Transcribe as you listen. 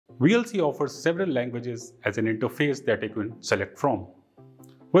VLC offers several languages as an interface that you can select from.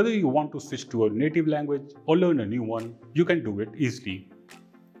 Whether you want to switch to a native language or learn a new one, you can do it easily.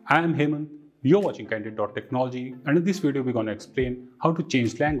 I am Hemant, you're watching Candid Technology, and in this video we're going to explain how to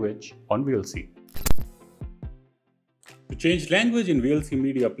change language on VLC. To change language in VLC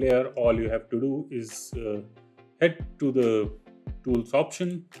Media Player, all you have to do is head to the Tools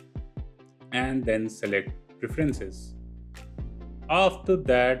option and then select Preferences. After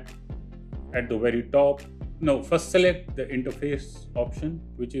that, at the very top, first select the Interface option,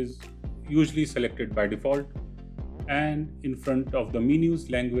 which is usually selected by default, and in front of the menus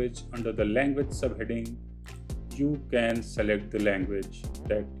language under the language subheading, you can select the language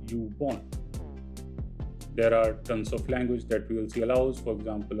that you want. There are tons of language that VLC allows, for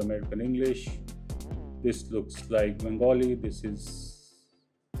example, American English. This looks like Bengali. This is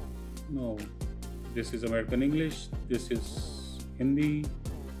American English. This is Hindi.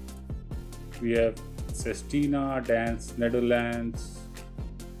 We have Sestina, Dance, Netherlands,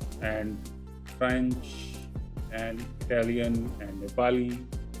 and French, and Italian, and Nepali,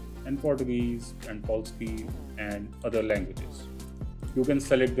 and Portuguese, and Polski, and other languages. You can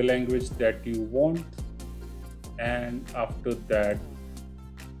select the language that you want, and after that,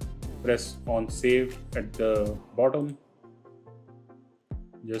 press on Save at the bottom.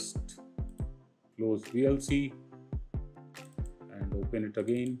 Just close VLC and open it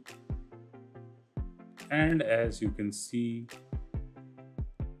again. And as you can see,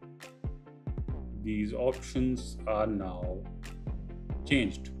 these options are now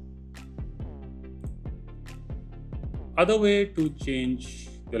changed. Other way to change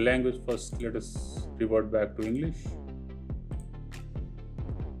the language, first let us revert back to English.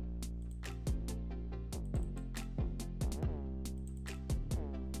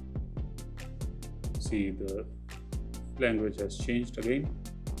 See, the language has changed again.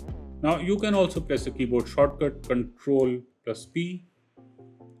 Now you can also press a keyboard shortcut Ctrl+P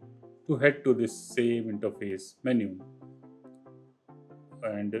to head to this same interface menu.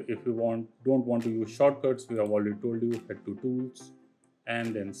 And if you don't want to use shortcuts, we have already told you, head to Tools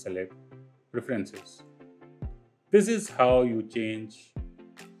and then select Preferences. This is how you change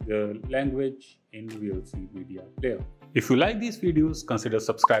the language in VLC Media Player. If you like these videos, consider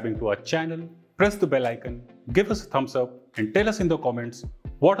subscribing to our channel, press the bell icon, give us a thumbs up, and tell us in the comments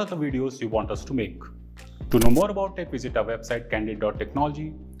what are the videos you want us to make. To know more about tech, visit our website Candid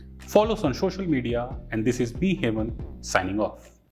Technology, follow us on social media, and this is me, Hemant, signing off.